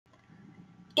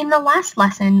In the last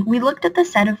lesson, we looked at the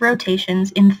set of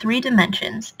rotations in 3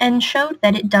 dimensions and showed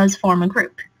that it does form a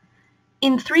group.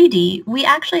 In 3D, we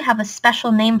actually have a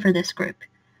special name for this group.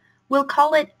 We'll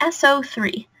call it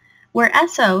SO3, where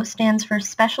SO stands for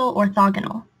special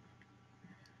orthogonal.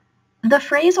 The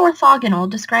phrase orthogonal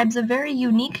describes a very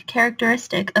unique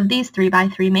characteristic of these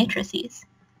 3x3 matrices.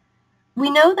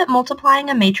 We know that multiplying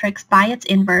a matrix by its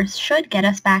inverse should get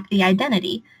us back the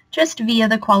identity, just via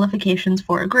the qualifications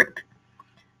for a group.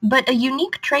 But a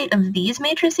unique trait of these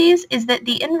matrices is that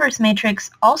the inverse matrix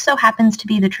also happens to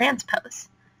be the transpose.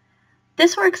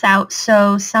 This works out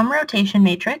so some rotation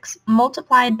matrix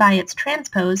multiplied by its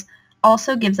transpose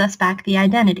also gives us back the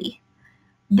identity.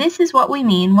 This is what we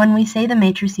mean when we say the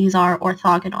matrices are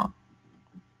orthogonal.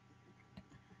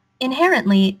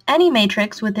 Inherently, any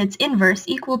matrix with its inverse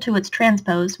equal to its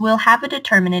transpose will have a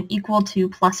determinant equal to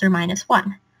plus or minus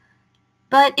 1.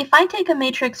 But if I take a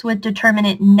matrix with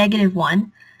determinant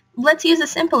 -1, let's use a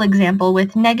simple example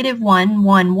with -1,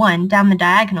 1, 1 down the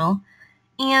diagonal,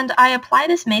 and I apply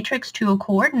this matrix to a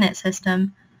coordinate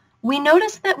system, we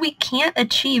notice that we can't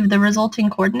achieve the resulting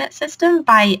coordinate system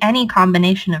by any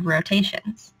combination of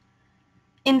rotations.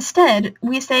 Instead,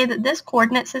 we say that this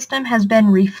coordinate system has been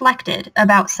reflected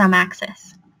about some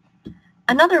axis.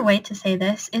 Another way to say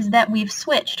this is that we've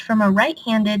switched from a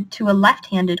right-handed to a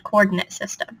left-handed coordinate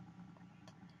system.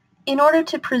 In order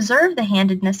to preserve the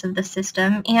handedness of the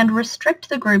system and restrict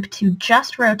the group to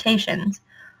just rotations,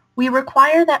 we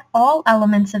require that all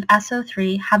elements of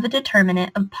SO3 have a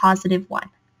determinant of +1.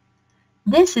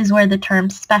 This is where the term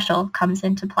special comes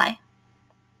into play.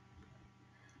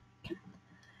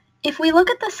 If we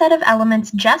look at the set of elements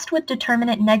just with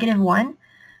determinant -1,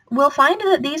 we'll find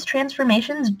that these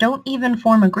transformations don't even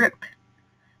form a group.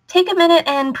 Take a minute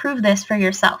and prove this for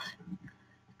yourself.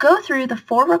 Go through the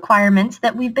 4 requirements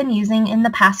that we've been using in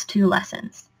the past 2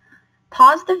 lessons.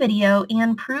 Pause the video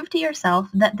and prove to yourself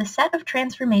that the set of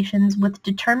transformations with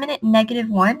determinant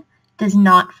 -1 does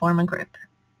not form a group.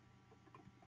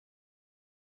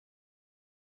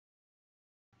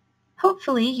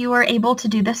 Hopefully you are able to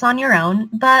do this on your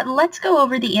own, but let's go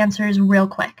over the answers real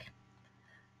quick.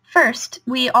 First,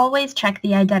 we always check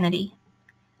the identity.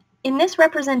 In this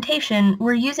representation,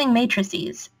 we're using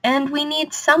matrices, and we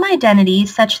need some identity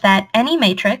such that any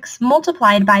matrix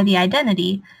multiplied by the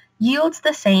identity yields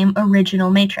the same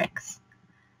original matrix.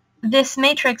 This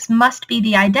matrix must be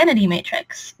the identity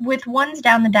matrix, with 1s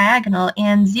down the diagonal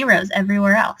and 0s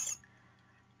everywhere else.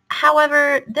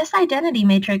 However, this identity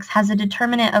matrix has a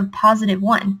determinant of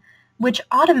 +1, which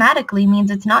automatically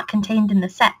means it's not contained in the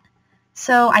set,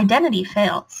 so identity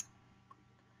fails.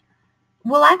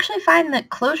 We'll actually find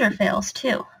that closure fails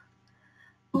too.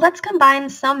 Let's combine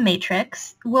some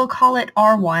matrix, we'll call it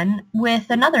R1,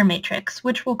 with another matrix,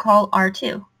 which we'll call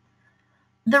R2.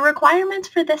 The requirements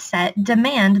for this set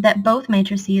demand that both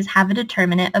matrices have a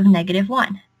determinant of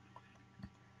 -1.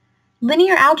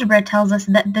 Linear algebra tells us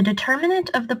that the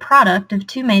determinant of the product of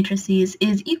 2 matrices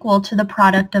is equal to the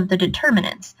product of the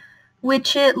determinants,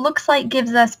 which it looks like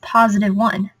gives us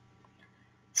 +1.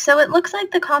 So it looks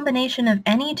like the combination of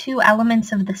any 2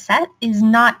 elements of the set is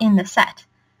not in the set,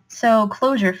 so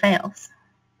closure fails.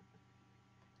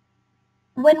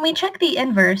 When we check the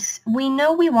inverse, we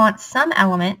know we want some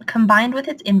element combined with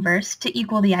its inverse to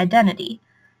equal the identity.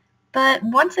 But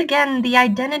once again, the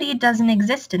identity doesn't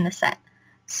exist in the set,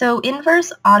 so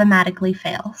inverse automatically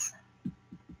fails.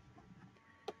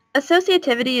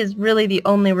 Associativity is really the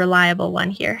only reliable one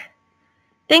here.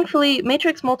 Thankfully,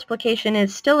 matrix multiplication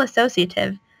is still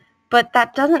associative, but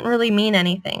that doesn't really mean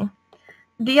anything.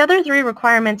 The other 3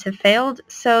 requirements have failed,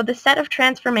 so the set of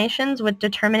transformations with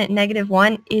determinant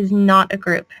 -1 is not a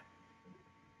group.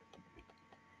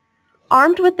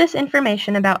 Armed with this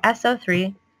information about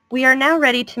SO3, we are now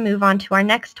ready to move on to our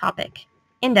next topic,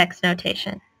 index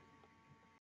notation.